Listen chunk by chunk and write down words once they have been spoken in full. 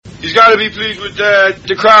He's got to be pleased with that.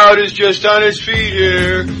 The crowd is just on its feet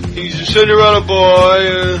here. He's a Cinderella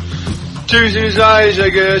boy. Tears in his eyes,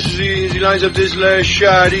 I guess, as he lines up this last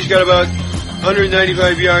shot. He's got about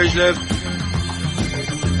 195 yards left.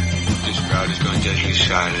 This crowd is going deadly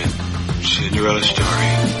silent. Cinderella story,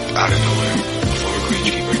 out of nowhere, a former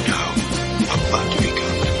greenskeeper now about to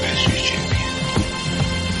become the Masters champion.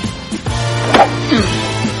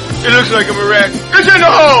 It looks like a wreck. It's in the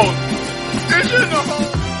hole! It's in the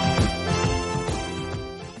hole!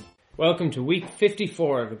 Welcome to week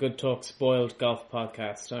 54 of the Good Talk Spoiled Golf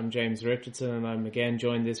Podcast. I'm James Richardson and I'm again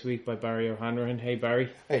joined this week by Barry O'Hanrahan. Hey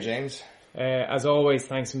Barry. Hey James. As always,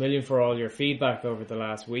 thanks a million for all your feedback over the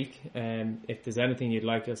last week. If there's anything you'd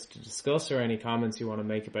like us to discuss or any comments you want to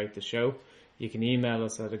make about the show, you can email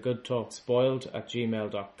us at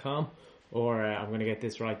agoodtalkspoiled@gmail.com, or I'm going to get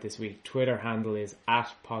this right this week. Twitter handle is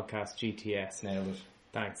 @podcastgts. Nailed it.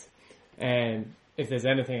 Thanks. If there's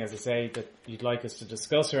anything, as I say, that you'd like us to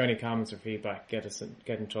discuss or any comments or feedback, get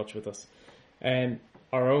in touch with us.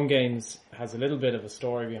 Our own games has a little bit of a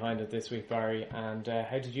story behind it this week, Barry. And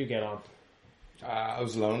how did you get on? I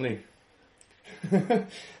was lonely.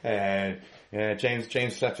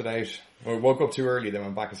 James slept it out. We woke up too early, then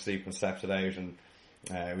went back to sleep and slept it out. And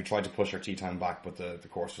we tried to push our tea time back, but the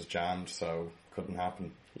course was jammed, so couldn't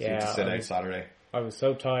happen. So we had to sit out Saturday. I was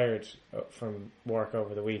so tired from work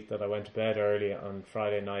over the week that I went to bed early on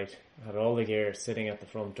Friday night. Had all the gear sitting at the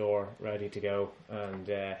front door ready to go,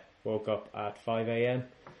 and woke up at 5 a.m.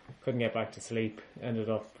 Couldn't get back to sleep. Ended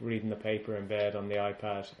up reading the paper in bed on the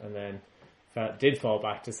iPad, and then did fall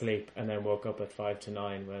back to sleep, and then woke up at 5 to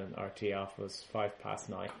 9 when our tee off was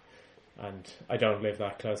 9:05. And I don't live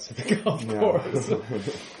that close to the golf course.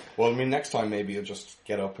 Well, I mean, next time maybe you'll just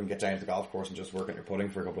get up and get down to the golf course and just work on your putting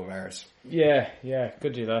for a couple of hours. Yeah,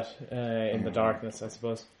 could do that in the darkness, I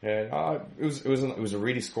suppose. Yeah, it was a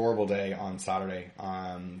really scoreable day on Saturday.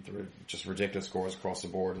 There were just ridiculous scores across the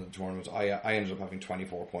board in the tournament. I ended up having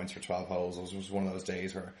 24 points for 12 holes. It was one of those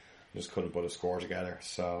days where I just couldn't put a score together.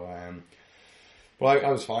 So, but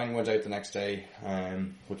I was fine. Went out the next day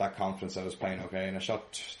with that confidence I was playing okay, and I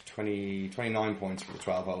shot 29 points for the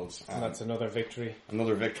 12 holes. And that's another victory.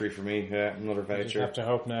 Another victory for me, yeah, another voucher. You just have to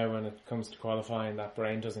hope now when it comes to qualifying that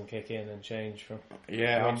brain doesn't kick in and change from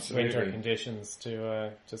winter conditions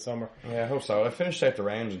to summer. Yeah, I hope so. I finished out the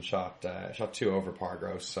round and shot 2 over par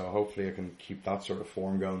gross, so hopefully I can keep that sort of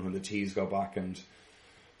form going when the tees go back and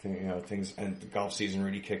things, and the golf season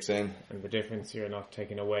really kicks in. And the difference, you're not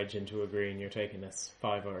taking a wedge into a green, you're taking a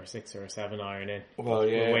 5 or a 6 or a 7 iron in. Well,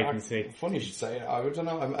 yeah. We'll wait and see. Funny you should say. I don't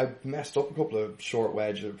know. I messed up a couple of short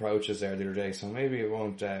wedge approaches there the other day, so maybe it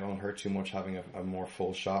won't hurt too much having a more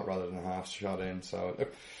full shot rather than a half shot in. So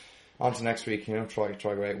look, on to next week. Try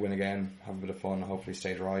go out, win again, have a bit of fun, and hopefully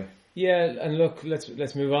stay dry. Yeah, and look,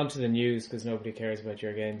 let's move on to the news because nobody cares about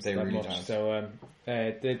your games that really much. Don't. So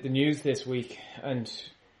the news this week, and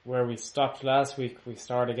where we stopped last week, we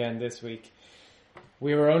start again this week.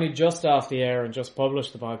 We were only just off the air and just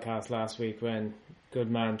published the podcast last week when good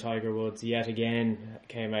man Tiger Woods yet again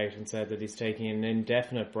came out and said that he's taking an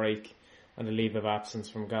indefinite break and a leave of absence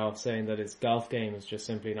from golf, saying that his golf game is just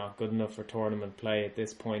simply not good enough for tournament play at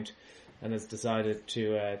this point, and has decided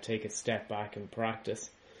to take a step back and practice.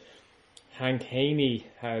 Hank Haney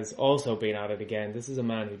has also been at it again. This is a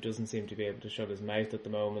man who doesn't seem to be able to shut his mouth at the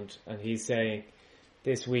moment, and he's saying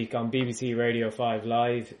this week on BBC Radio 5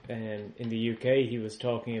 Live in the UK, he was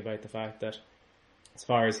talking about the fact that as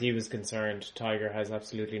far as he was concerned, Tiger has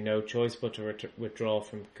absolutely no choice but to withdraw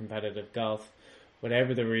from competitive golf.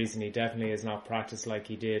 Whatever the reason, he definitely has not practiced like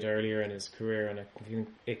he did earlier in his career, and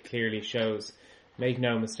it clearly shows. Make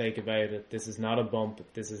no mistake about it, this is not a bump,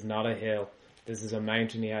 this is not a hill, this is a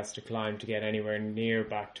mountain he has to climb to get anywhere near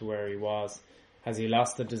back to where he was. Has he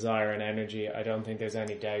lost the desire and energy? I don't think there's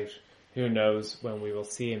any doubt. Who knows when we will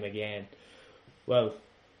see him again? Well,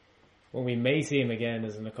 when we may see him again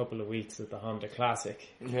is in a couple of weeks at the Honda Classic.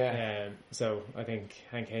 Yeah. So I think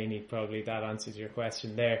Hank Haney, probably that answers your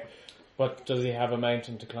question there. But does he have a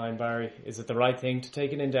mountain to climb, Barry? Is it the right thing to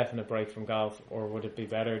take an indefinite break from golf, or would it be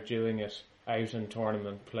better doing it out in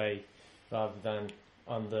tournament play rather than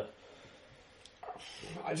on the...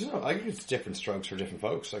 I don't know. I think it's different strokes for different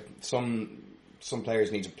folks. Like some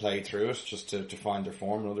players need to play through it just to find their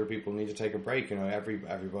form, and other people need to take a break.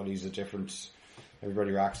 Everybody's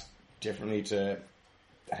everybody reacts differently to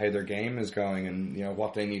how their game is going, and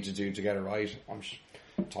what they need to do to get it right.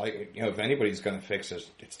 Tiger, if anybody's going to fix it,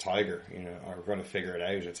 it's Tiger. Or going to figure it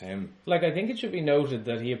out, it's him. Like, I think it should be noted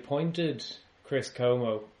that he appointed Chris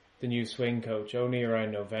Como, the new swing coach, only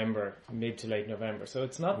around November, mid to late November. So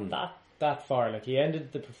it's not that that far. Like, he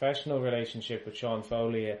ended the professional relationship with Sean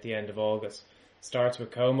Foley at the end of August. Starts with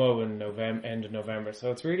Como in end of November. So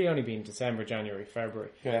it's really only been December, January, February.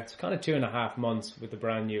 Yeah. It's kind of 2.5 months with the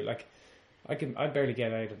brand new. Like, I barely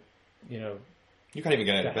get out of, you know. You can't even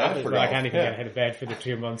get out of bed for golf. I can't even get out of bed for the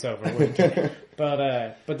 2 months over winter.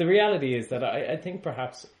 But the reality is that I think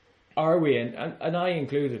perhaps, are we, and I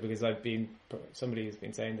included, because somebody who's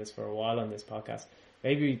been saying this for a while on this podcast,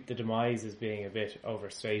 maybe the demise is being a bit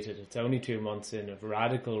overstated. It's only 2 months in of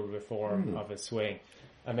radical reform of his swing.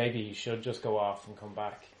 And maybe he should just go off and come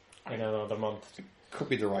back in another month. Could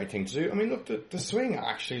be the right thing to do. I mean, look, the swing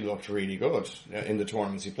actually looked really good in the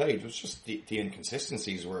tournaments he played. It was just the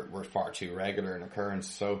inconsistencies were far too regular in occurrence.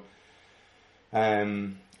 So,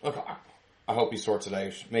 look, I hope he sorts it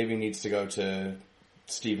out. Maybe he needs to go to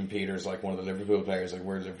Stephen Peters, like one of the Liverpool players. Like,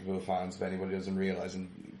 we're Liverpool fans, if anybody doesn't realise.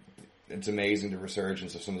 And it's amazing the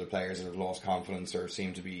resurgence of some of the players that have lost confidence or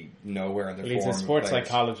seem to be nowhere in their form. He's a sports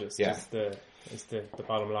psychologist. Yeah. Is the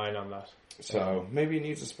bottom line on that. So maybe he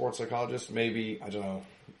needs a sports psychologist. Maybe, I don't know.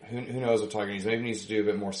 Who knows what Tiger needs? Maybe he needs to do a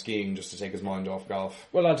bit more skiing just to take his mind off golf.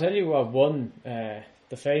 Well, I'll tell you what.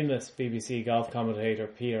 The famous BBC golf commentator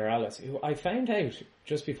Peter Allis, who I found out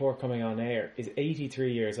just before coming on air, is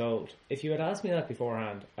 83 years old. If you had asked me that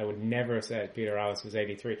beforehand, I would never have said Peter Allis was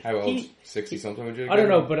 83. How old? 60 something would you? I don't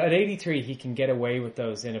know, but at 83 he can get away with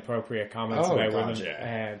those inappropriate comments about women.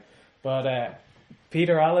 Yeah. But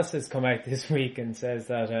Peter Allis has come out this week and says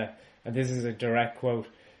that, and this is a direct quote,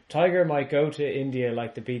 Tiger might go to India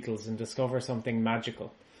like the Beatles and discover something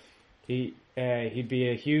magical. He'd be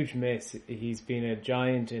a huge miss. He's been a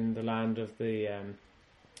giant in the land of the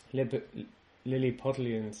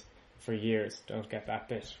Lilliputians for years. Don't get that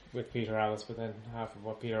bit with Peter Allis, but then half of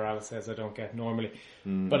what Peter Allis says I don't get normally.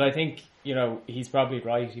 But I think, you know, he's probably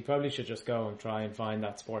right. He probably should just go and try and find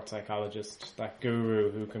that sports psychologist, that guru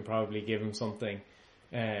who can probably give him something.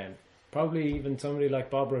 Probably even somebody like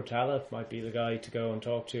Bob Rotella might be the guy to go and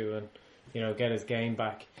talk to and, you know, get his game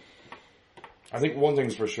back. I think one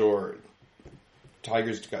thing's for sure,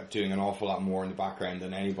 Tiger's doing an awful lot more in the background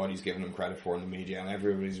than anybody's given him credit for in the media, and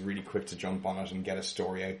everybody's really quick to jump on it and get a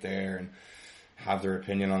story out there and have their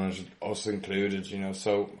opinion on it, us included, you know.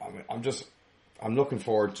 So I'm looking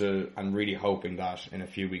forward to and really hoping that in a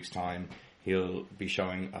few weeks' time he'll be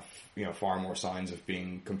showing far more signs of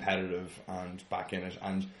being competitive and back in it,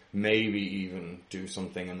 and maybe even do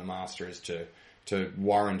something in the Masters to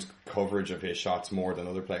warrant coverage of his shots more than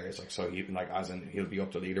other players. Like, so he'll be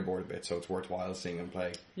up the leaderboard a bit, so it's worthwhile seeing him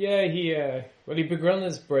play. Yeah, he begun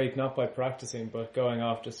his break not by practicing, but going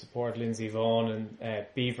off to support Lindsey Vonn and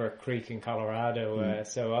Beaver Creek in Colorado.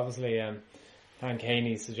 So obviously, Hank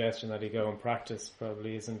Haney's suggestion that he go and practice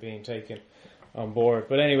probably isn't being taken on board.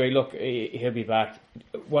 But anyway, look, he'll be back.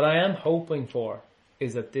 What I am hoping for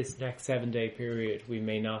is that this next 7-day period we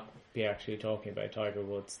may not be actually talking about Tiger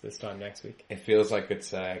Woods this time next week. It feels like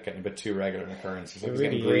it's getting a bit too regular an occurrence. It's like really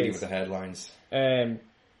getting greedy is. with the headlines.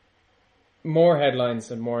 More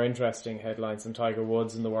headlines and more interesting headlines than Tiger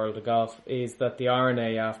Woods in the world of golf is that the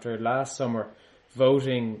R&A, after last summer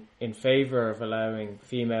voting in favour of allowing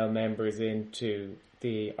female members into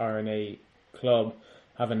the R&A club,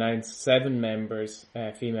 have announced 7 members,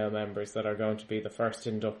 female members, that are going to be the first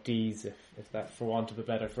inductees, if that, for want of a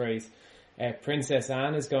better phrase. Princess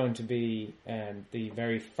Anne is going to be the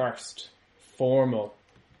very first formal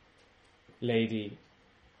lady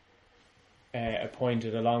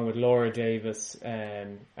appointed, along with Laura Davis,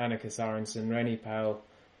 Annika Sorensen, Rennie Powell,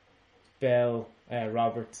 Belle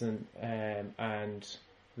Robertson, and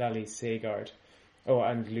Lally Sagard. Oh,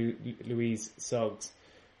 and Louise Suggs.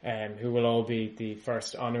 Who will all be the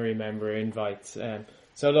first honorary member invites.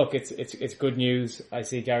 So look, it's good news. I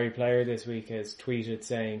see Gary Player this week has tweeted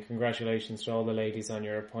saying, congratulations to all the ladies on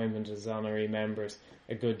your appointment as honorary members.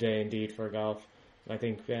 A good day indeed for golf. I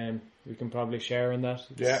think we can probably share in that.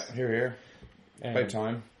 Here. About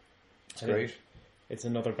time. It's great. It's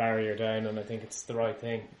another barrier down, and I think it's the right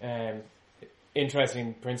thing.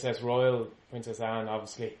 Interesting, Princess Anne,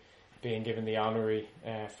 obviously, being given the honorary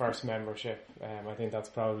first membership. I think that's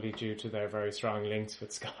probably due to their very strong links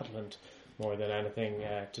with Scotland more than anything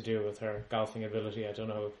to do with her golfing ability. I don't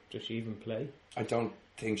know, does she even play? I don't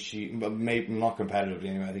think maybe not competitively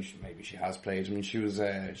anyway. I think maybe she has played. I mean, she was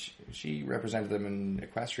she represented them in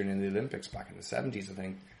equestrian in the Olympics back in the 70s, I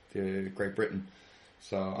think, Great Britain.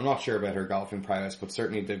 So I'm not sure about her golfing prowess, but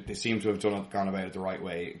certainly they seem to have gone about it the right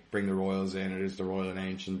way. Bring the royals in. It is the royal and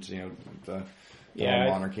ancient, the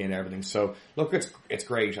monarchy and everything. So look, it's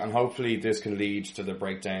great, and hopefully this can lead to the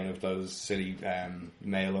breakdown of those silly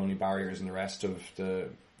male only barriers in the rest of the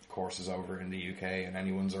courses over in the UK and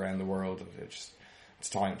anyone's around the world. it's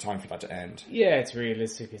time for that to end. Yeah, it's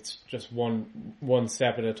realistic. It's just one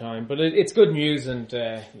step at a time. But it's good news, and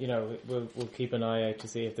we'll keep an eye out to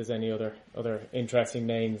see if there's any other interesting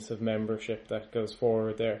names of membership that goes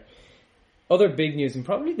forward there. Other big news, and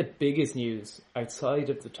probably the biggest news outside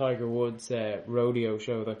of the Tiger Woods rodeo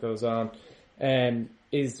show that goes on,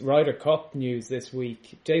 is Ryder Cup news this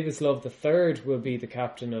week. Davis Love III will be the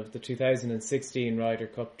captain of the 2016 Ryder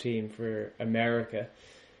Cup team for America.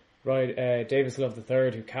 Davis Love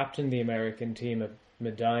III, who captained the American team at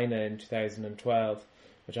Medina in 2012,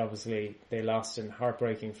 which obviously they lost in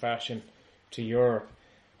heartbreaking fashion to Europe,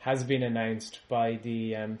 has been announced by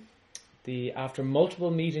the after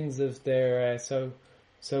multiple meetings of their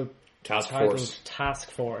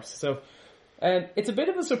task force. So it's a bit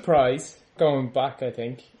of a surprise going back. I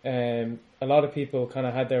think a lot of people kind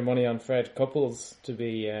of had their money on Fred Couples to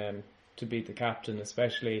be the captain,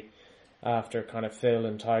 especially after kind of Phil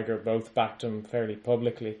and Tiger both backed him fairly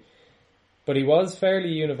publicly. But he was fairly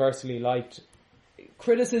universally liked.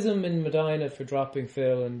 Criticism in Medina for dropping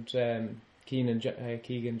Phil and Keegan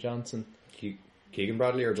Johnson. Keegan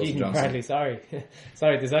Bradley or Justin Keegan Johnson? Bradley, sorry.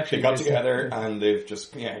 There's actually... They got together and they've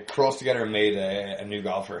just crossed together and made a new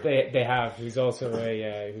golfer. They have. Who's also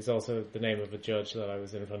the name of a judge that I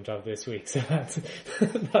was in front of this week. So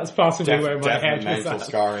that's possibly where my head was at.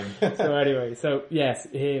 Scarring. So anyway, so yes,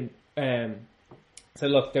 him. So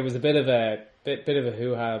look, there was a bit of a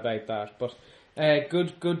hoo-ha about that, but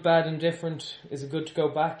good, bad, and different. Is it good to go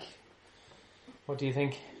back? What do you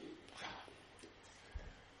think?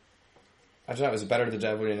 I don't know. Is it better the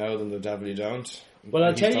devil you know than the devil you don't? Well,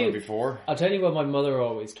 I'll tell you what my mother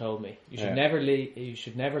always told me. You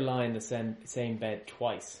should never lie in the same bed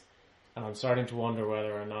twice. And I'm starting to wonder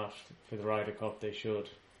whether or not for the Ryder Cup they should.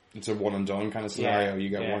 It's a one and done kind of scenario. You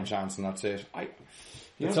get one chance and that's it.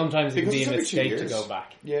 Sometimes it can be a mistake to go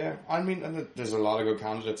back. Yeah, I mean, and there's a lot of good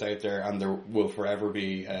candidates out there, and there will forever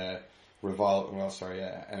be an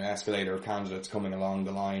escalator of candidates coming along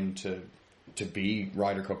the line to be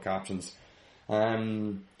Ryder Cup captains.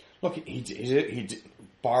 Look, he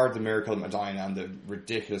barred the miracle at Medina and the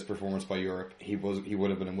ridiculous performance by Europe. He would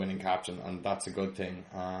have been a winning captain, and that's a good thing.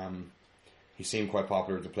 He seemed quite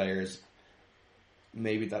popular with the players.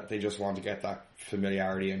 Maybe that they just want to get that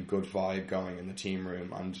familiarity and good vibe going in the team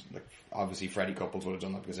room, and obviously Freddie Couples would have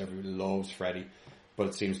done that because everybody loves Freddie, but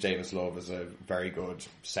it seems Davis Love is a very good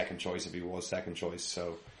second choice if he was second choice.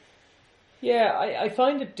 So yeah, I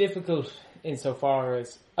find it difficult insofar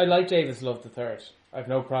as I like Davis Love III. I've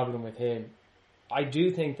no problem with him. I do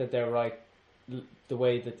think that they're right the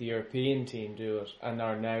way that the European team do it and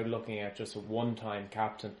are now looking at just a one-time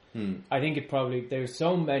captain. I think there's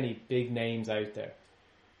so many big names out there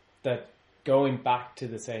that going back to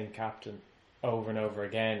the same captain over and over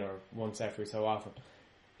again or once every so often,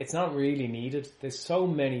 it's not really needed. There's so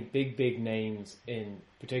many big names in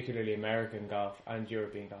particularly American golf and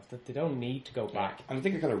European golf that they don't need to go back. And I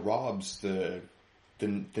think it kind of robs the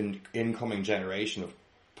incoming generation of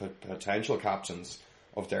potential captains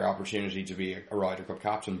of their opportunity to be a Ryder Cup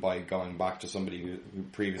captain by going back to somebody who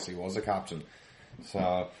previously was a captain.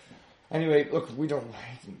 So anyway, look, we don't.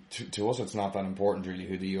 To us, it's not that important really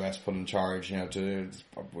who the US put in charge.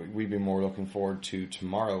 We'd be more looking forward to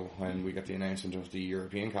tomorrow when we get the announcement of the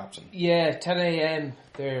European captain. Yeah, 10 a.m.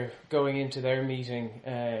 They're going into their meeting,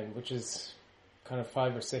 which is kind of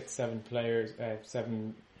 5 or 6, 7 players,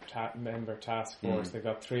 7 member task force. They've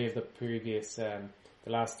got 3 of the previous, the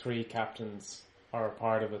last 3 captains are a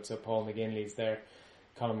part of it. So Paul McGinley's there,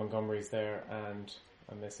 Colin Montgomery's there, and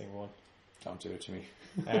I'm missing one. Don't do it to me.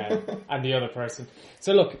 And the other person.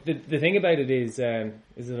 So look, the thing about it is it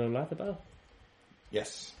Olathabal?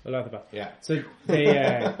 Yes. Olathabal. Yeah. So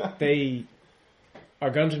they are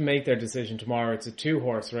going to make their decision tomorrow. It's a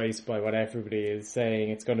 2-horse race by what everybody is saying.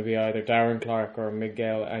 It's going to be either Darren Clarke or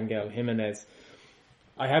Miguel Angel Jimenez.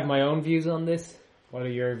 I have my own views on this. What are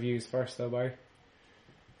your views first though, Barry?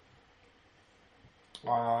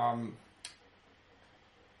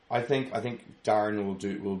 I think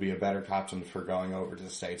Darren will be a better captain for going over to the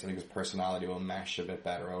States. I think his personality will mesh a bit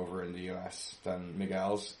better over in the US than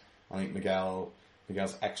Miguel's. I think Miguel's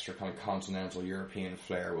extra kind of continental European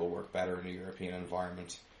flair will work better in a European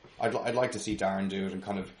environment. I'd like to see Darren do it and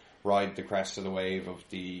kind of ride the crest of the wave of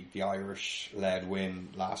the Irish-led win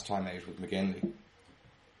last time out with McGinley.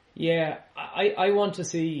 Yeah, I want to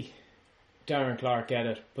see Darren Clarke get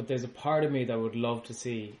it, but there's a part of me that would love to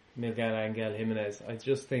see Miguel Angel Jimenez. I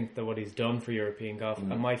just think that what he's done for European golf,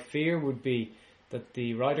 and my fear would be that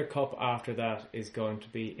the Ryder Cup after that is going to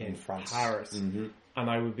be in France. Paris. And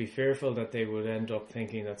I would be fearful that they would end up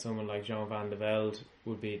thinking that someone like Jean van de Velde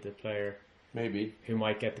would be the player maybe, who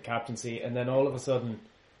might get the captaincy, and then all of a sudden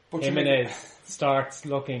but Jimenez starts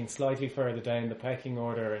looking slightly further down the pecking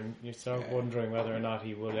order, and you start wondering whether or not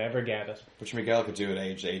he will ever get it. But Miguel could do it at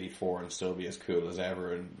age 84 and still be as cool as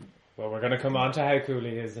ever. And well, we're going to come on to how cool he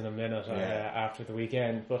is in a minute after the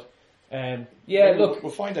weekend. But look,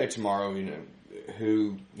 we'll find out tomorrow. You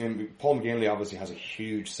know, Paul McGinley obviously has a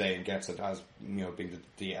huge say and gets it as being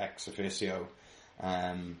the ex officio.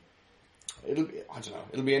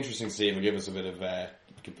 It'll be interesting to see. It'll give us a bit of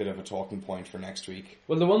a talking point for next week.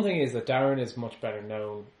 Well, the one thing is that Darren is much better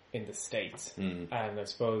known in the States, and I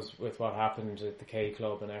suppose with what happened at the K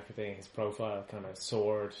Club and everything, his profile kind of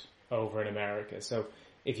soared over in America. So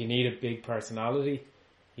if you need a big personality,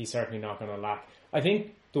 he's certainly not going to lack. I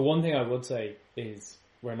think the one thing I would say is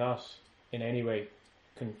we're not in any way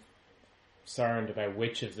concerned about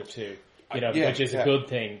which of the two, which is a good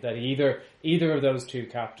thing. That either of those two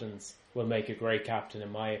captains will make a great captain,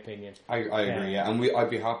 in my opinion. I agree, and I'd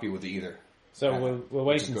be happy with either. So we'll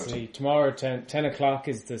wait and see. Tomorrow, 10 o'clock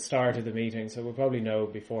is the start of the meeting, so we'll probably know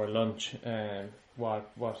before lunch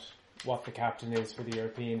what the captain is for the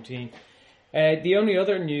European team. The only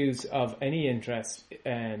other news of any interest,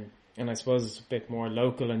 and I suppose it's a bit more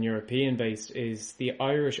local and European based, is the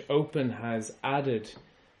Irish Open has added,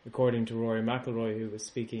 according to Rory McIlroy, who was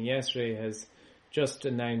speaking yesterday, has just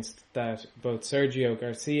announced that both Sergio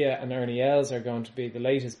Garcia and Ernie Els are going to be the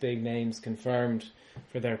latest big names confirmed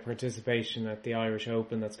for their participation at the Irish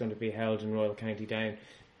Open that's going to be held in Royal County Down.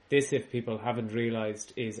 This, if people haven't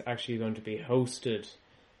realised, is actually going to be hosted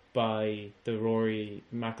by the Rory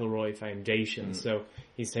McIlroy Foundation. So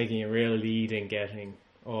he's taking a real lead in getting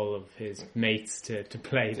all of his mates to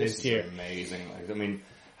play this year. This is amazing. I mean,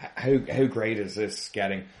 how great is this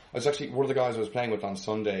getting? I was actually, one of the guys I was playing with on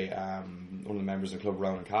Sunday, one of the members of the club,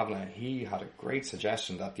 Ronan Kavanagh, he had a great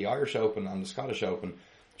suggestion that the Irish Open and the Scottish Open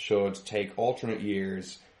should take alternate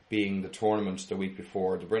years, being the tournament the week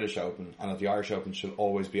before the British Open, and that the Irish Open should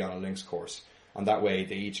always be on a links course. And that way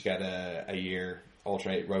they each get a year,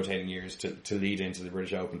 rotating years to lead into the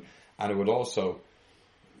British Open. And it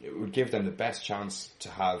would give them the best chance to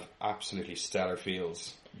have absolutely stellar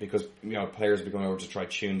fields, because players will be going over to try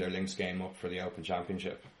tune their links game up for the Open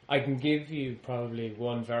Championship. I can give you probably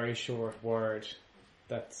one very short word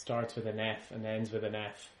that starts with an F and ends with an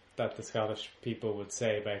F that the Scottish people would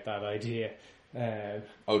say about that idea.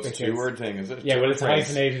 It's a two-word thing, is it? Yeah, well, it's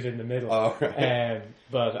hyphenated in the middle. Oh, right.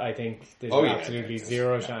 But I think there's absolutely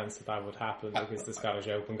zero chance that would happen because the Scottish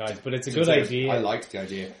Open guys. But it's a good idea. I liked the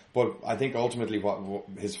idea. But I think ultimately what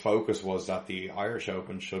his focus was that the Irish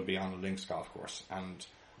Open should be on a links golf course. And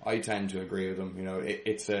I tend to agree with him.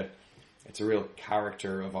 It's a real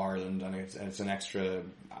character of Ireland, and it's an extra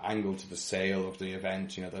angle to the sale of the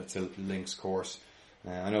event, that it's a links course.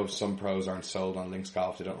 I know some pros aren't sold on links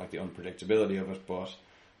golf, they don't like the unpredictability of it, but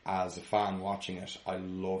as a fan watching it, I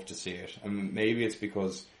love to see it. And maybe it's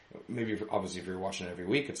because, obviously if you're watching it every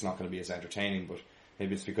week, it's not going to be as entertaining, but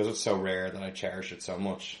maybe it's because it's so rare that I cherish it so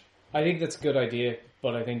much. I think that's a good idea,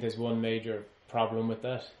 but I think there's one major problem with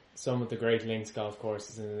that. Some of the great links golf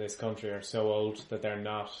courses in this country are so old that they're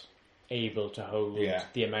not able to hold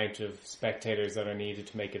the amount of spectators that are needed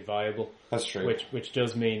to make it viable. That's true. Which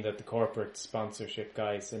does mean that the corporate sponsorship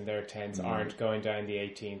guys in their tents aren't going down the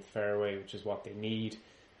 18th fairway, which is what they need.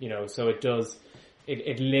 So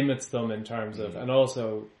it limits them in terms of, and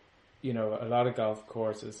also, a lot of golf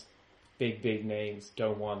courses, big names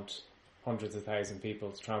don't want hundreds of thousands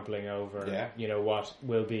people trampling over, what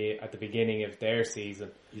will be at the beginning of their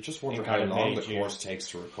season. You just wonder how long the course takes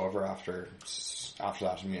to recover after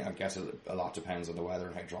that. I mean, I guess a lot depends on the weather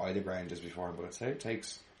and how dry the ground is before, but I'd say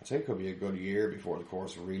it could be a good year before the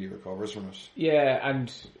course really recovers from it. Yeah,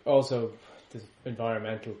 and also there's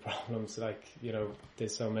environmental problems,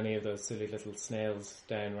 there's so many of those silly little snails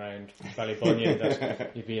down around Ballybunion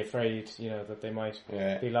that you'd be afraid, that they might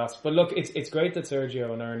be lost. But look, it's great that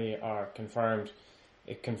Sergio and Ernie are confirmed.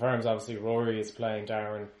 It confirms, obviously, Rory is playing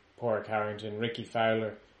Darren, Porrick Harrington, Ricky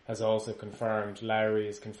Fowler has also confirmed, Lowry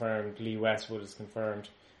is confirmed, Lee Westwood is confirmed,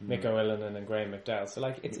 Mick O'Illinan and Graham McDowell.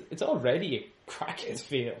 So it's already a cracking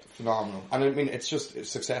field. Phenomenal. And I mean, it's just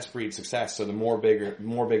success breeds success. So the more big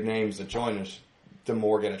names that join it, the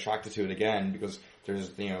more get attracted to it again, because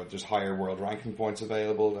there's higher world ranking points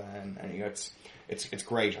available, and it's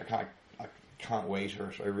great. I can't wait for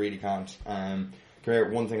it. I really can't.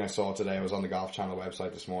 One thing I saw today, I was on the Golf Channel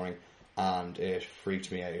website this morning, and it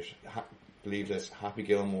freaked me out. Believe this, Happy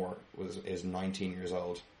Gilmore is 19 years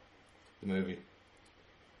old. The movie.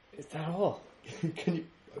 Is that all? Can you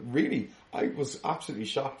really? I was absolutely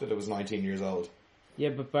shocked that it was 19 years old. Yeah,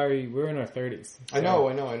 but Barry, we're in our 30s. So. I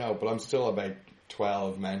know, but I'm still about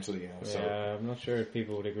 12 mentally, So I'm not sure if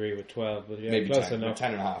people would agree with 12, but maybe close 10, enough.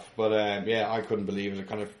 10 and a half. But I couldn't believe it. It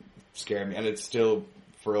kind of scared me, and it's still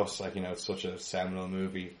for us it's such a seminal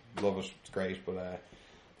movie. Love it, it's great, but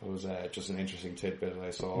it was just an interesting tidbit that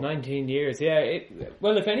I saw. 19 years, yeah.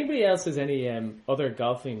 Well, if anybody else has any other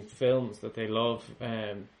golfing films that they love,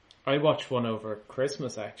 I watched one over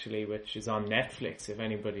Christmas actually, which is on Netflix. If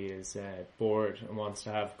anybody is bored and wants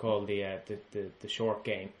to have, called the Short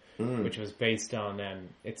Game, which was based on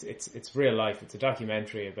it's real life. It's a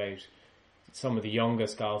documentary about some of the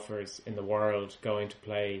youngest golfers in the world going to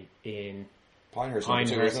play in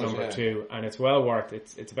Pinehurst number two, and it's well worth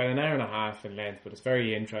it. It's about an hour and a half in length, but it's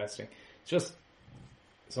very interesting. It's just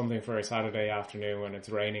something for a Saturday afternoon when it's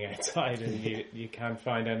raining outside and you can't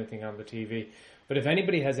find anything on the TV. But if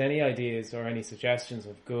anybody has any ideas or any suggestions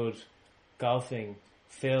of good golfing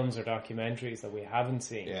films or documentaries that we haven't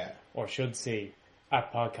seen or should see,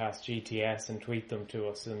 at Podcast GTS and tweet them to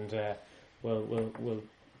us, and we'll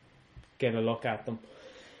get a look at them.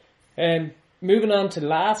 Moving on to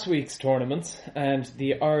last week's tournaments and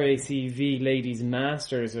the RACV Ladies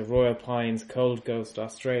Masters of Royal Pines, Cold Coast,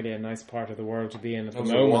 Australia. A nice part of the world to be in at the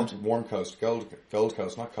moment. Warm coast, Gold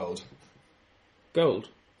Coast, not cold. Gold?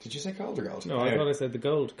 Did you say cold or gold? No, I thought I said the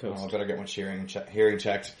Gold Coast. I better get my hearing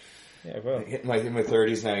checked. Yeah, well, in my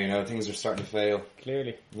 30s now, things are starting to fail.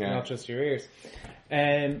 Clearly, not just your ears.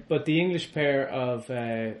 But the English pair of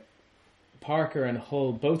Parker and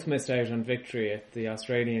Hull both missed out on victory at the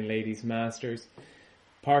Australian Ladies Masters.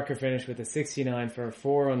 Parker finished with a 69 for a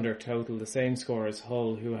 4-under total, the same score as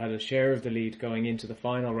Hull, who had a share of the lead going into the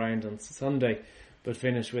final round on Sunday, but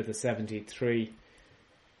finished with a 73.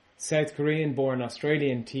 South Korean-born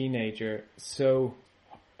Australian teenager Su-Hyun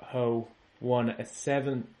Ho won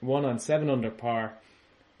on 7 under par,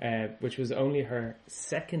 which was only her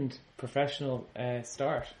second professional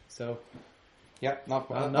start. So, yeah, not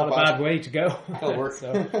a bad way to go. That'll work.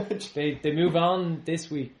 So they move on this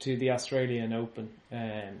week to the Australian Open.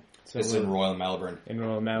 So this is in Royal Melbourne.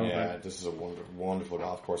 Yeah, this is a wonderful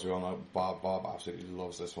golf course. We all know Bob absolutely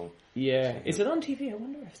loves this one. Yeah, is it on TV? I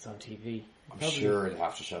wonder if it's on TV. I'm sure it'll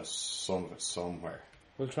have to show some of it somewhere.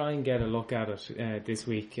 We'll try and get a look at it this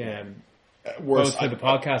week. Both for the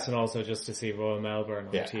podcast and also just to see Royal Melbourne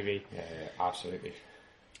on TV. Yeah, absolutely.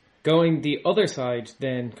 Going the other side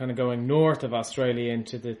then, kind of going north of Australia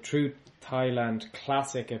into the True Thailand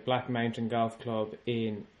Classic at Black Mountain Golf Club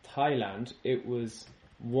in Thailand. It was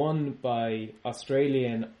won by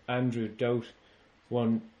Australian Andrew Dodt,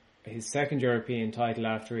 won his second European title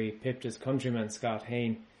after he pipped his countryman Scott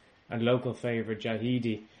Hain and local favourite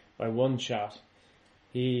Jahidi by one shot.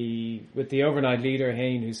 With the overnight leader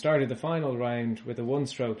Hain, who started the final round with a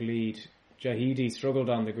one-stroke lead, Jahidi struggled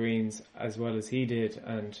on the greens as well as he did,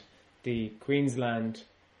 and the Queensland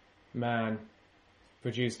man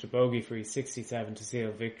produced a bogey-free 67 to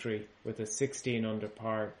seal victory with a 16 under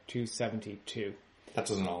par 272. That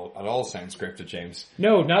doesn't at all sound scripted, James.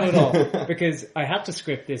 No, not at all, because I had to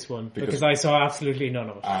script this one because I saw absolutely none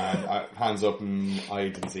of it. Hands up, I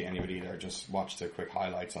didn't see anybody there. Just watched the quick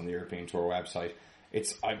highlights on the European Tour website.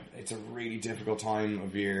 It's a really difficult time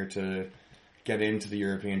of year to get into the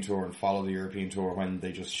European Tour and follow the European Tour when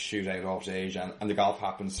they just shoot out off stage and the golf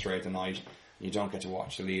happens throughout the night. You don't get to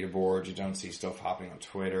watch the leaderboard. You don't see stuff happening on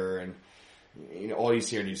Twitter, and all you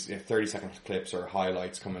see are these 30-second clips or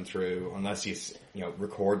highlights coming through, unless you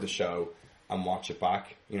record the show and watch it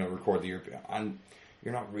back. Record the European, and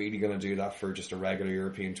you're not really going to do that for just a regular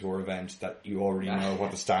European Tour event that you already know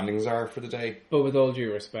what the standings are for the day. But with all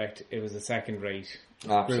due respect, it was a second-rate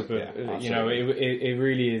group of, it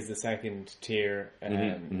really is the second tier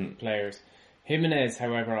players. Jimenez,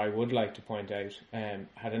 however, I would like to point out,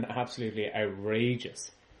 had an absolutely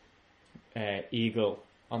outrageous eagle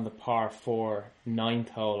on the par 4 9th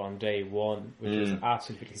hole on day one, which was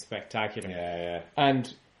absolutely spectacular. Yeah.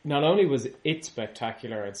 And not only was it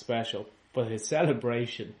spectacular and special, but his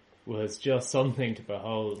celebration was just something to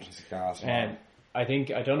behold. And I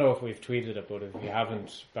don't know if we've tweeted it, but if we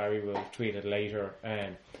haven't, Barry will tweet it later.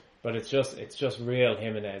 But it's just real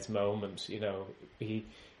Jimenez moment.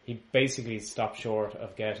 He basically stopped short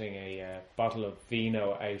of getting a bottle of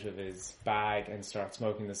vino out of his bag and start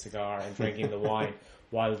smoking the cigar and drinking the wine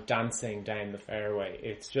while dancing down the fairway.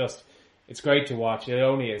 It's great to watch.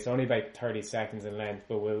 It's only about 30 seconds in length,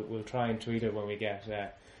 but we'll try and tweet it when we get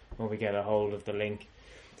a hold of the link.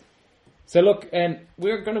 So look,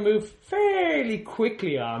 we're going to move fairly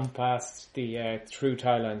quickly on past the True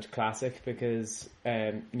Thailand Classic because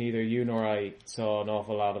neither you nor I saw an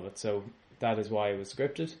awful lot of it, so that is why it was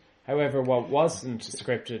scripted. However, what wasn't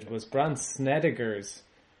scripted was Brandt Snedeker's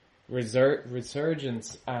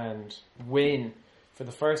resurgence and win for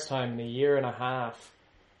the first time in a year and a half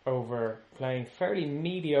over playing fairly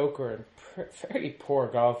mediocre and fairly poor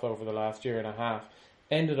golf over the last year and a half.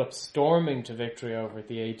 Ended up storming to victory over at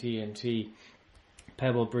the AT&T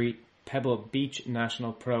Pebble Beach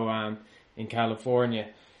National Pro-Am in California.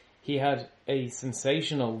 He had a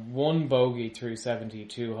sensational 1 bogey through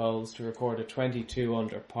 72 holes to record a 22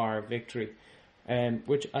 under par victory,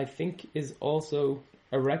 which I think is also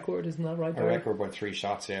a record, isn't that right, Barry? A record by 3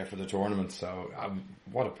 shots here for the tournament, so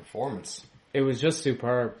what a performance. It was just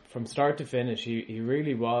superb. From start to finish, he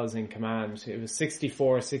really was in command. It was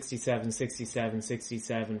 64, 67, 67,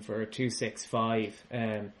 67 for a 265.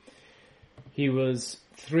 He was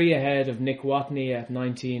 3 ahead of Nick Watney at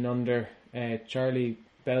 19 under, Charlie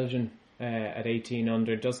Belgian at 18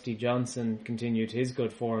 under. Dusty Johnson continued his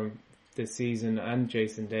good form this season, and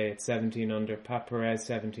Jason Day at 17 under. Pat Perez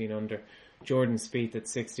 17 under. Jordan Spieth at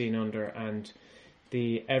 16 under, and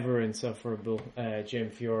the ever insufferable Jim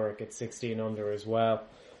Furyk at 16 under as well.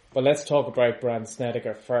 But let's talk about Brandt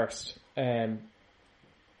Snedeker first.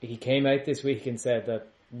 He came out this week and said that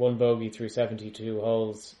 1 bogey through 72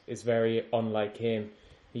 holes is very unlike him.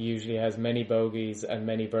 He usually has many bogeys and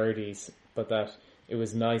many birdies, but that it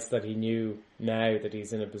was nice that he knew now that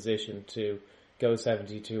he's in a position to go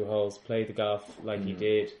 72 holes, play the golf like he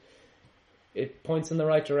did. It points in the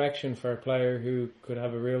right direction for a player who could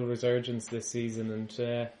have a real resurgence this season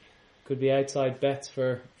and could be outside bets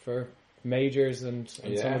for majors and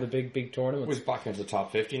some of the big tournaments. He's back into the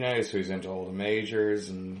top 50 now, so he's into all the majors,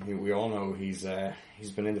 and we all know he's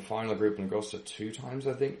been in the final group in Augusta 2 times,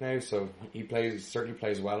 I think, now, so he certainly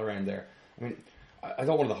plays well around there. I mean, I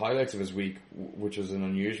thought one of the highlights of his week, which was an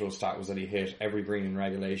unusual stat, was that he hit every green in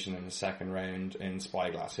regulation in the second round in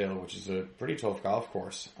Spyglass Hill, which is a pretty tough golf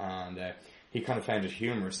course, and he kind of found it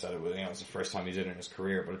humorous that it was the first time he did it in his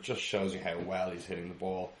career, but it just shows you how well he's hitting the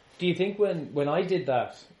ball. Do you think when I did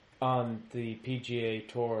that on the PGA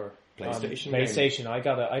Tour PlayStation, I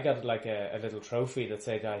got like a little trophy that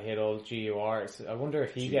said I hit all GURs. I wonder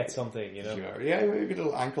if he gets something, you know. Yeah, maybe a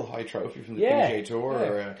little ankle high trophy from the PGA Tour. Yeah.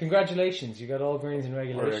 Or congratulations, you got all greens in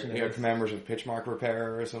regulation. Or a commemorative pitch mark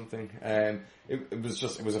repair or something. It was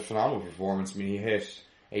a phenomenal performance. I mean, he hit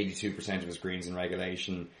 82% of his greens in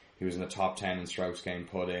regulation. He was in the top 10 in strokes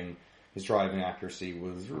gained putting. His driving accuracy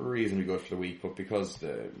was reasonably good for the week, but because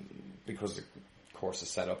the course is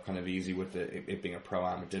set up kind of easy with it being a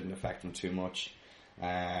Pro-Am, it didn't affect him too much.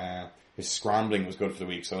 His scrambling was good for the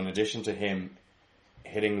week, so in addition to him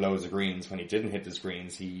hitting loads of greens, when he didn't hit his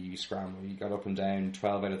greens, he scrambled. He got up and down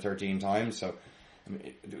 12 out of 13 times, so I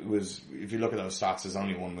mean, it was, if you look at those stats, there's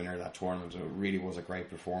only one winner of that tournament, so it really was a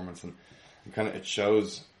great performance, and kind of it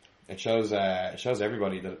shows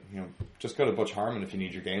everybody that, you know, just go to Butch Harmon if you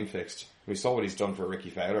need your game fixed. We saw what he's done for Ricky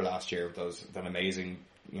Fowler last year with that amazing,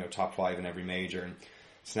 you know, top 5 in every major, and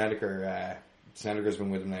Snedeker's been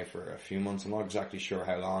with him now for a few months. I'm not exactly sure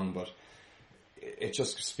how long, but it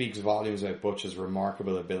just speaks volumes about Butch's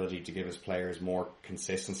remarkable ability to give his players more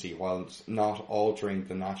consistency while not altering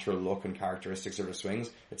the natural look and characteristics of their swings.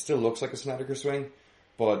 It still looks like a Snedeker swing,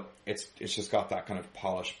 but it's just got that kind of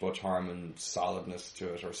polished Butch Harmon solidness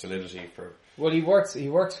to it, or solidity for. Well, he works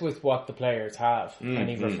with what the players have, and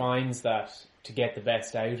he refines that to get the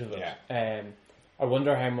best out of it. Yeah. I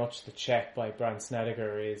wonder how much the check by Brandt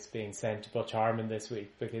Snedeker is being sent to Butch Harmon this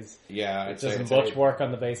week, because doesn't Butch work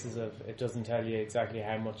on the basis of it doesn't tell you exactly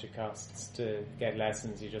how much it costs to get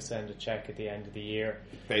lessons. You just send a check at the end of the year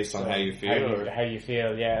based on how you feel. How you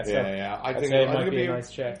feel, yeah. So I think it'll be a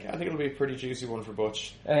nice check. I think it'll be a pretty juicy one for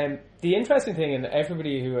Butch. The interesting thing, and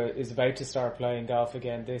everybody who is about to start playing golf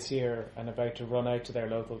again this year and about to run out to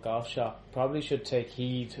their local golf shop probably should take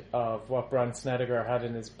heed of what Brandt Snedeker had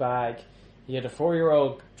in his bag. He had a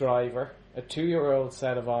 4-year-old driver, a 2-year-old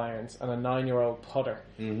set of irons, and a 9-year-old putter.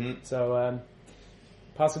 Mm-hmm. So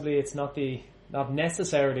possibly it's not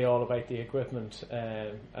necessarily all about the equipment,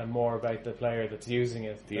 and more about the player that's using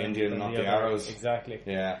it. The Indian, not the arrows. Exactly.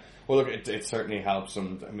 Yeah. Well, look, it certainly helps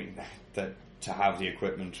him. I mean, to have the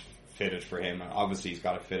equipment fitted for him. Obviously, he's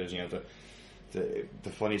got it fitted. You know,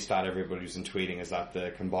 the funny stat everybody's been tweeting is that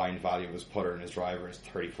the combined value of his putter and his driver is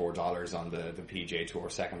 $34 on the PGA Tour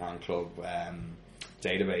Secondhand Club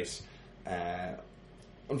database.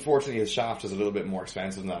 Unfortunately, his shaft is a little bit more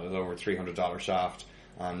expensive than that. It's over $300 shaft,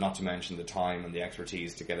 not to mention the time and the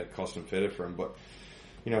expertise to get it custom fitted for him. But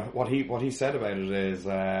you know what he said about it is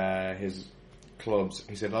his clubs.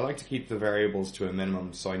 He said, "I like to keep the variables to a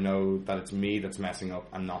minimum, so I know that it's me that's messing up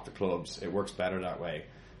and not the clubs. It works better that way."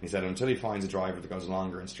 He said until he finds a driver that goes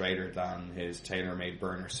longer and straighter than his tailor-made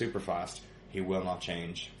burner Superfast, he will not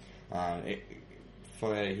change.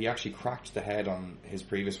 he actually cracked the head on his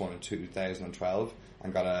previous one in 2012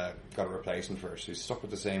 and got a replacement for it. So he's stuck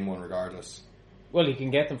with the same one regardless. Well, you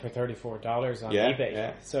can get them for $34 on eBay.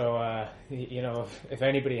 Yeah. So, if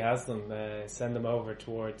anybody has them, send them over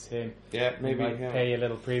towards him. Yeah, maybe. He might pay a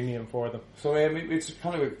little premium for them. So, it's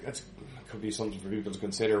kind of it could be something for people to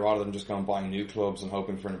consider rather than just going buying new clubs and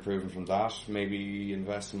hoping for an improvement from that. Maybe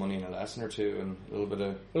invest some money in a lesson or two and a little bit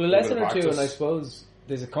of a lesson or two, and I suppose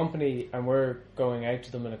there's a company, and we're going out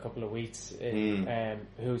to them in a couple of weeks,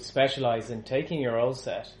 who specialise in taking your old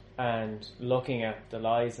set and looking at the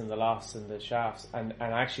lies and the lofts and the shafts and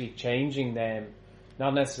actually changing them,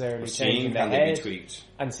 not necessarily changing the head,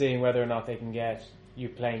 and seeing whether or not they can get you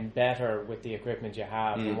playing better with the equipment you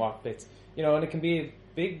have and what bits, and it can be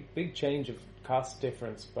a big change of cost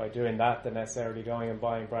difference by doing that than necessarily going and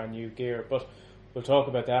buying brand new gear. But we'll talk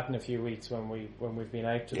about that in a few weeks when we've been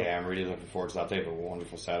out to them. Yeah, I'm really looking forward to that. They have a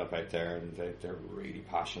wonderful setup out there, and they're really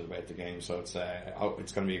passionate about the game. So it's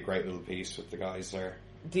going to be a great little piece with the guys there.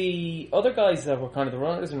 The other guys that were kind of the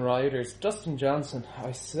runners and riders, Dustin Johnson,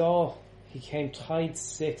 I saw he came tied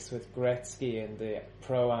 6th with Gretzky in the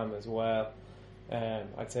Pro-Am as well.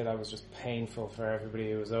 I'd say that was just painful for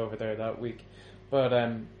everybody who was over there that week. But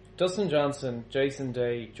Dustin Johnson, Jason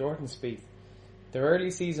Day, Jordan Spieth, their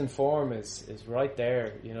early season form is right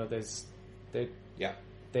there.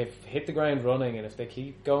 They've hit the ground running, and if they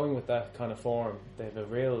keep going with that kind of form, they have a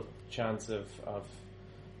real chance of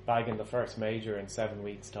bagging the first major in 7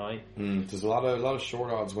 weeks' time. There's a lot of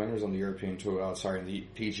short odds winners on the European Tour. The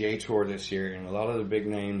PGA Tour this year, and a lot of the big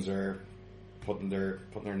names are putting their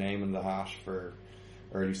name in the hat for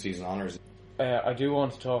early season honours. I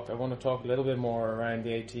want to talk a little bit more around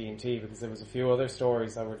the AT&T, because there was a few other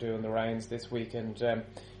stories that were doing the rounds this week, and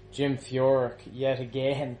Jim Furyk yet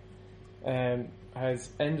again has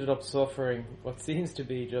ended up suffering what seems to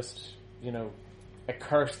be just a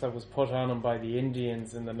curse that was put on him by the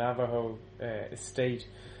Indians in the Navajo estate.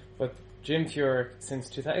 But Jim Furyk, since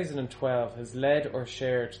 2012, has led or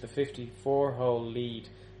shared the 54-hole lead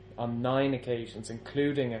on 9 occasions,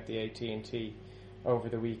 including at the AT&T over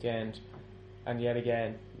the weekend. And yet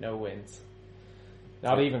again, no wins.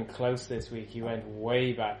 Not even close this week. He went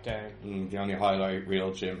way back down. The only highlight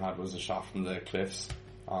reel Jim had was a shot from the cliffs.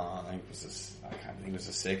 I think it was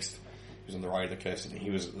the 6th. He was on the right of the cliffs, and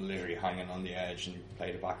he was literally hanging on the edge and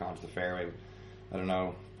played it back onto the fairway. I don't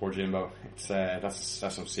know, poor Jimbo. It's that's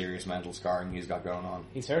some serious mental scarring he's got going on.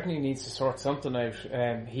 He certainly needs to sort something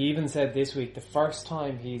out. He even said this week, the first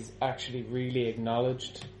time he's actually really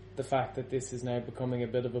acknowledged the fact that this is now becoming a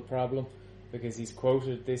bit of a problem, because he's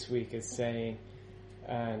quoted this week as saying,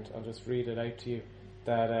 and I'll just read it out to you,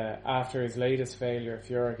 that after his latest failure,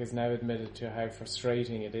 Furyk has now admitted to how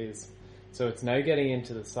frustrating it is. So it's now getting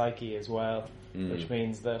into the psyche as well, which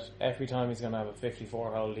means that every time he's going to have a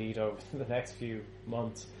 54-hole lead over the next few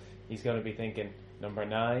months, he's going to be thinking number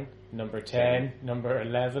 9, number 10, number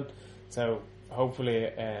 11. So hopefully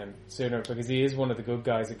sooner, because he is one of the good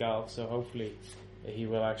guys at golf, so hopefully he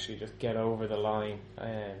will actually just get over the line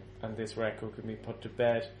and this record can be put to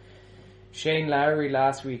bed. Shane Lowry,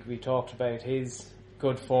 last week we talked about his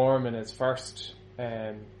good form in his first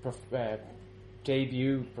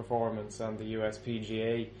debut performance on the US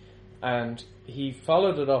PGA, and he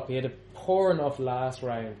followed it up. He had a poor enough last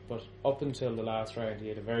round, but up until the last round he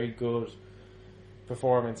had a very good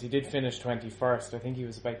performance. He did finish 21st. I think he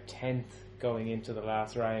was about 10th going into the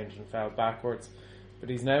last round and fell backwards, but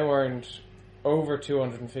he's now earned over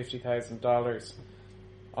 $250,000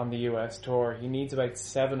 on the US tour. He needs about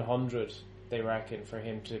 700, they reckon, for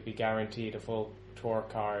him to be guaranteed a full tour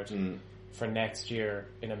card for next year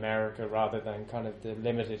in America, rather than kind of the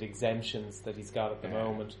limited exemptions that he's got at the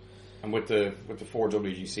moment. And with the 4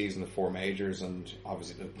 WGCs and the 4 majors, and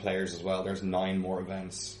obviously the players as well, there's 9 more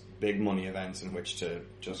events, big money events, in which to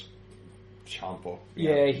just chomp up.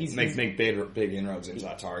 He's make big inroads into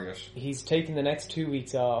that target. He's taking the next 2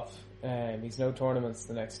 weeks off. He's no tournaments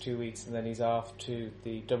the next 2 weeks, and then he's off to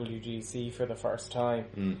the WGC for the first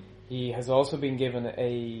time. He has also been given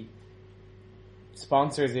a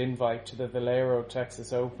sponsor's invite to the Valero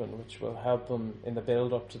Texas Open, which will help him in the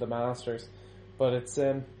build up to the Masters. But it's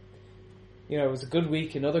it was a good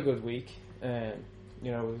week, another good week. It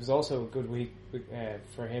was also a good week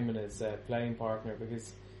for him and his playing partner,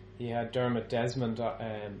 because he had Dermot Desmond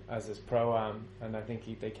as his Pro-Am, and I think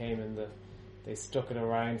they stuck it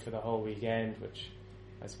around for the whole weekend, which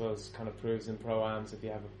I suppose kind of proves in Pro-Ams, if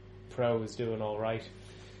you have a pro who's doing all right,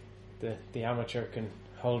 the amateur can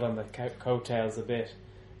hold on the coattails a bit.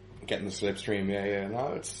 Getting the slipstream, yeah.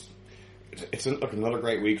 No, it's it's another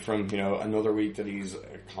great week from, another week that he's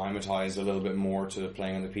acclimatized a little bit more to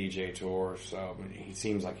playing on the PGA Tour. So he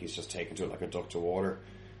seems like he's just taken to it like a duck to water.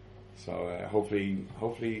 So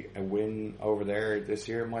hopefully a win over there this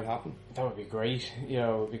year might happen. That would be great. It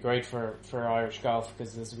would be great for Irish golf,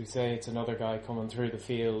 because as we say, it's another guy coming through the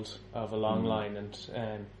field of a long line,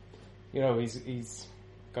 and he's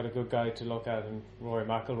got a good guy to look at in Rory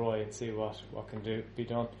McIlroy and see what can be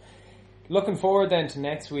done. Looking forward then to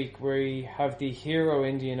next week, we have the Hero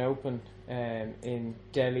Indian Open in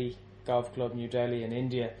Delhi Golf Club, New Delhi in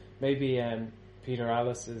India. Maybe Peter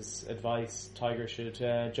Alice's advice, Tiger should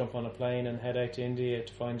jump on a plane and head out to India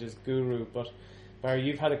to find his guru. But Barry,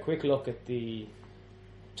 you've had a quick look at the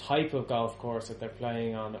type of golf course that they're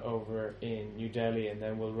playing on over in New Delhi, and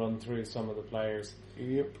then we'll run through some of the players.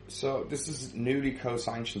 Yep. So this is a newly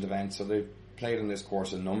co-sanctioned event, so they've played on this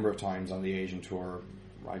course a number of times on the Asian Tour,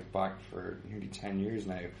 right back for nearly 10 years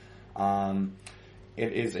now.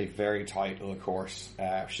 It is a very tight little course.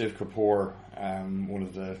 Shiv Kapoor,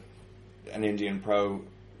 an Indian pro,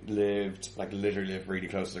 literally lived really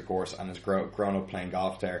close to the course and has grown up playing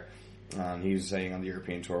golf there. And he was saying on the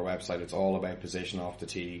European Tour website, it's all about position off the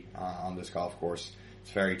tee on this golf course.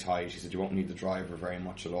 It's very tight. He said you won't need the driver very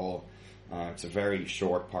much at all. It's a very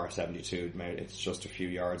short par 72. It's just a few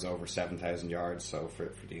yards over 7,000 yards. So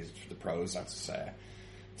for the pros, it's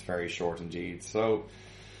very short indeed. So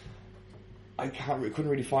I couldn't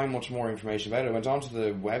really find much more information about it. I went onto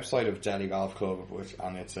the website of Delhi Golf Club,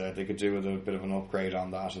 and it's they could do with a bit of an upgrade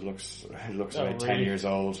on that. It looks about 10 years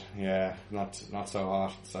old. Yeah, not so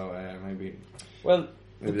hot. So maybe. Well,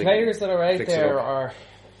 the players that are out there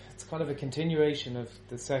it's kind of a continuation of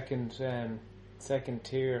the second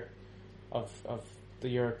tier of the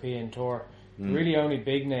European Tour. The really only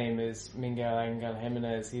big name is Miguel Angel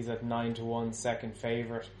Jimenez. He's at 9-1, second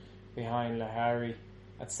favourite, behind Lahari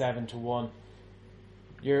at 7-1.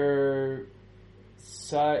 Your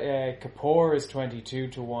Kapoor is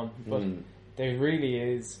 22-1, but there really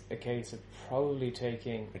is a case of probably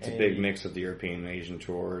taking. It's a big mix of the European and Asian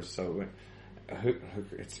tours, so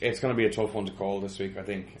it's going to be a tough one to call this week, I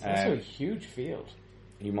think. It's also a huge field.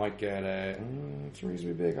 You might get it's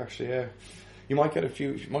reasonably big, actually. Yeah. You might get a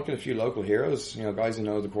few local heroes, guys who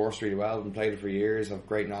know the course really well and played it for years, have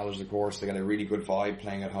great knowledge of the course. They get a really good vibe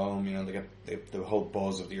playing at home. They get the whole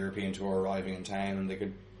buzz of the European Tour arriving in town, and they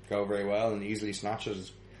could go very well and easily snatch it.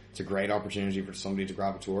 It's a great opportunity for somebody to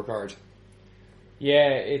grab a tour card.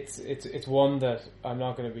 Yeah, it's one that I'm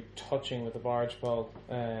not going to be touching with the barge pole,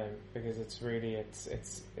 because it's really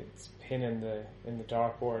it's pin in the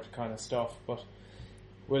dartboard kind of stuff, but.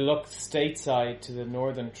 We'll look stateside to the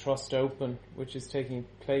Northern Trust Open, which is taking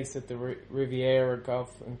place at the Riviera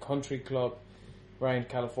Golf and Country Club around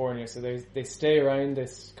California. So they stay around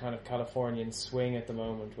this kind of Californian swing at the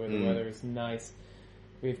moment, where the weather is nice.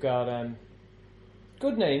 We've got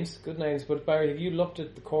good names. But Barry, have you looked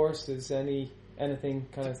at the course? Is anything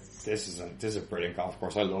kind of? This is a brilliant golf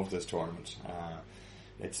course. I love this tournament.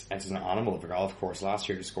 It's an animal of a golf course. Last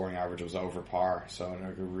year the scoring average was over par, so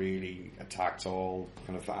it really attacked all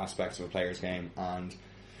kind of aspects of a player's game. And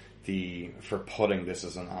for putting, this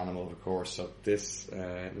is an animal of a course. So this,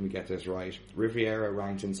 let me get this right. Riviera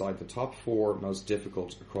ranked inside the top 4 most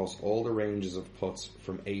difficult across all the ranges of putts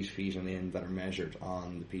from 8 feet and in that are measured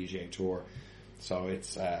on the PGA Tour. So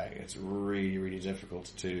it's really, really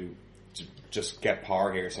difficult to just get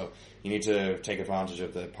par here. So you need to take advantage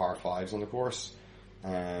of the par 5s on the course.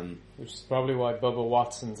 Which is probably why Bubba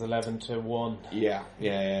Watson's 11-1. Yeah.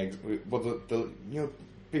 But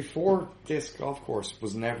before this golf course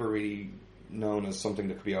was never really known as something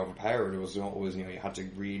that could be overpowered. It was always, you had to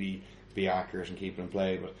really be accurate and keep it in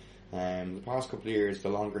play. But the past couple of years, the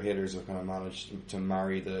longer hitters have kind of managed to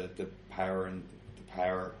marry the power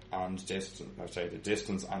and distance. I would say the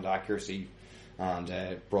distance and accuracy,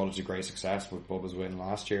 and brought it to great success with Bubba's win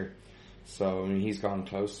last year. So, he's gone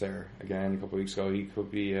close there again a couple of weeks ago. He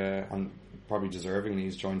could be, and probably deservingly,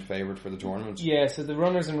 he's joint favourite for the tournament. Yeah, so the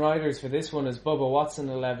runners and riders for this one is Bubba Watson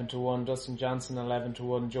 11-1, Dustin Johnson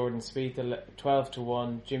 11-1, Jordan Spieth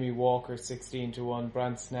 12-1, Jimmy Walker 16-1,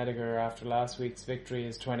 Brandt Snedeker after last week's victory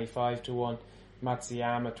is 25-1,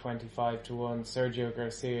 Matsuyama 25-1, Sergio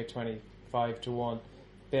Garcia 25-1,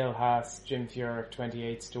 Bill Haas, Jim Furyk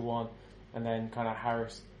 28-1, and then kind of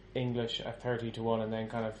Harris English at 30-1, and then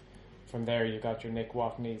kind of from there you got your Nick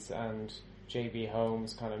Watneys and JB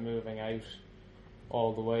Holmes kind of moving out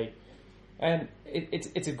all the way. And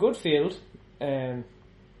it's a good field. There's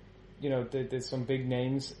some big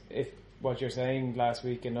names. If what you're saying last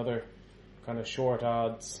week, another kind of short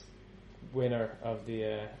odds winner of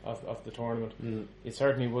the tournament. You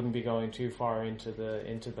certainly wouldn't be going too far into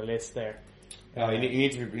the list there. No, I think you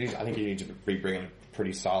need to be bringing a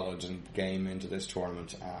pretty solid game into this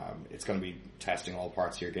tournament. It's going to be testing all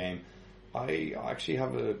parts of your game. I actually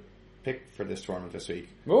have a pick for this tournament this week.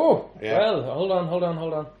 Oh, yeah. Well, hold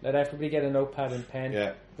on. Let everybody get a notepad and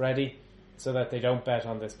pen ready so that they don't bet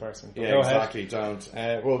on this person. But go exactly, ahead.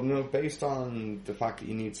 Don't. Well, no, based on the fact that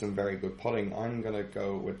you need some very good putting, I'm going to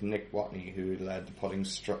go with Nick Watney, who led the putting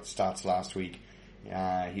stats last week.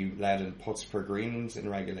 He led in putts per greens in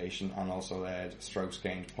regulation and also led strokes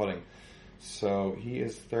gained putting. So he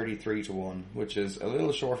is 33-1, which is a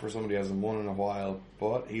little short for somebody who hasn't won in a while,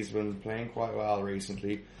 but he's been playing quite well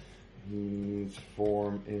recently. His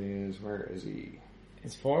form is, where is he?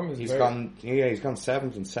 His form is he's gone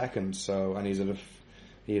 7th and 2nd, so, and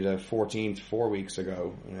he had a 14th 4 weeks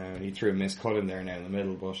ago. He threw a missed cut in there now in the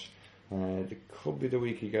middle, but it could be the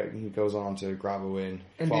week he goes on to grab a win,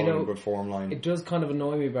 following a good form line. It does kind of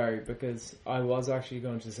annoy me, Barry, because I was actually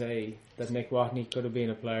going to say that Nick Watney could have been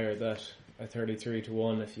a player that at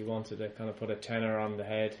 33-1, if you wanted to kind of put a tenner on the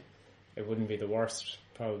head, it wouldn't be the worst,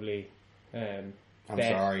 probably. I'm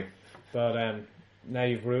sorry. But now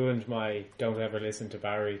you've ruined my don't ever listen to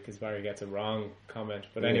Barry because Barry gets a wrong comment.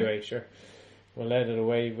 But anyway, sure, we'll let it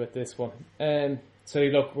away with this one. So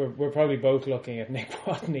look, we're probably both looking at Nick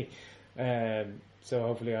Watney. So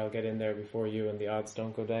hopefully I'll get in there before you and the odds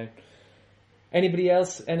don't go down. Anybody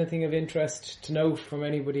else? Anything of interest to note from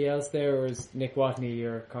anybody else there, or is Nick Watney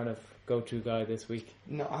your kind of go-to guy this week?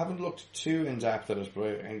 No, I haven't looked too in depth at it,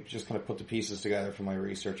 but I just kind of put the pieces together from my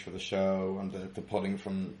research for the show and the putting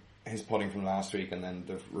from his putting from last week, and then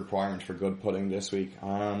the requirement for good putting this week.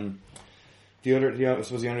 I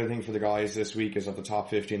suppose the other thing for the guys this week is that the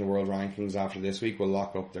top 50 in the world rankings after this week will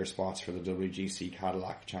lock up their spots for the WGC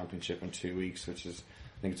Cadillac Championship in 2 weeks, which is,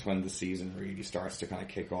 I think it's when the season really starts to kind of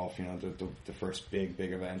kick off, the first big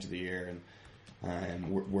event of the year,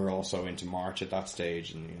 and we're also into March at that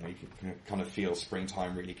stage, and you can kind of feel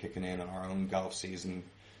springtime really kicking in on our own golf season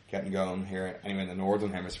getting going here, anyway in the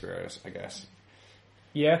Northern Hemisphere, I guess.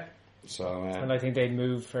 Yeah. So, and I think they'd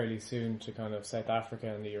move fairly soon to kind of South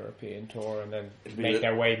Africa and the European tour, and then make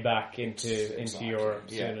their way back into Europe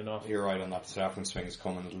soon enough. You're right on that. The South African swing is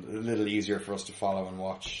coming a little easier for us to follow and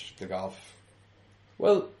watch the golf.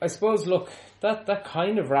 Well, I suppose, look, that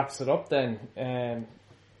kind of wraps it up then.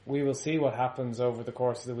 We will see what happens over the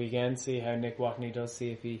course of the weekend, see how Nick Watney does, see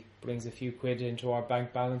if he brings a few quid into our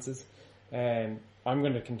bank balances. I'm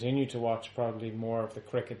going to continue to watch probably more of the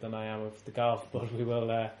cricket than I am of the golf, but we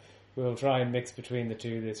will try and mix between the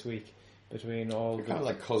two this week. Between all, they're kind of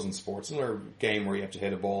like cousin sports. Another game where you have to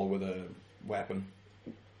hit a ball with a weapon.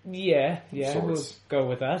 Yeah, we'll go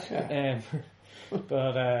with that. Yeah.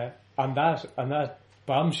 But on that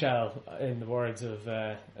bombshell, in the words of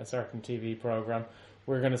a certain TV program,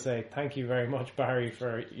 we're going to say thank you very much, Barry,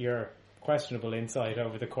 for your questionable insight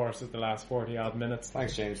over the course of the last 40 odd minutes.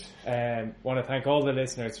 Thanks, James. Want to thank all the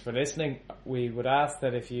listeners for listening. We would ask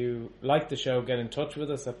that if you like the show, get in touch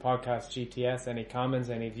with us at Podcast GTS. Any comments,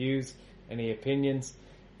 any views, any opinions.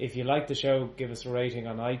 If you like the show, give us a rating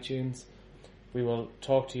on iTunes. We will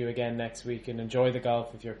talk to you again next week, and enjoy the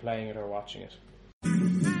golf if you're playing it or watching it.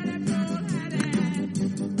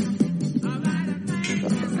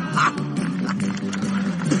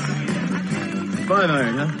 Five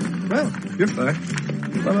iron, huh? Well, you're fine.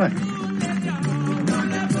 Bye-bye.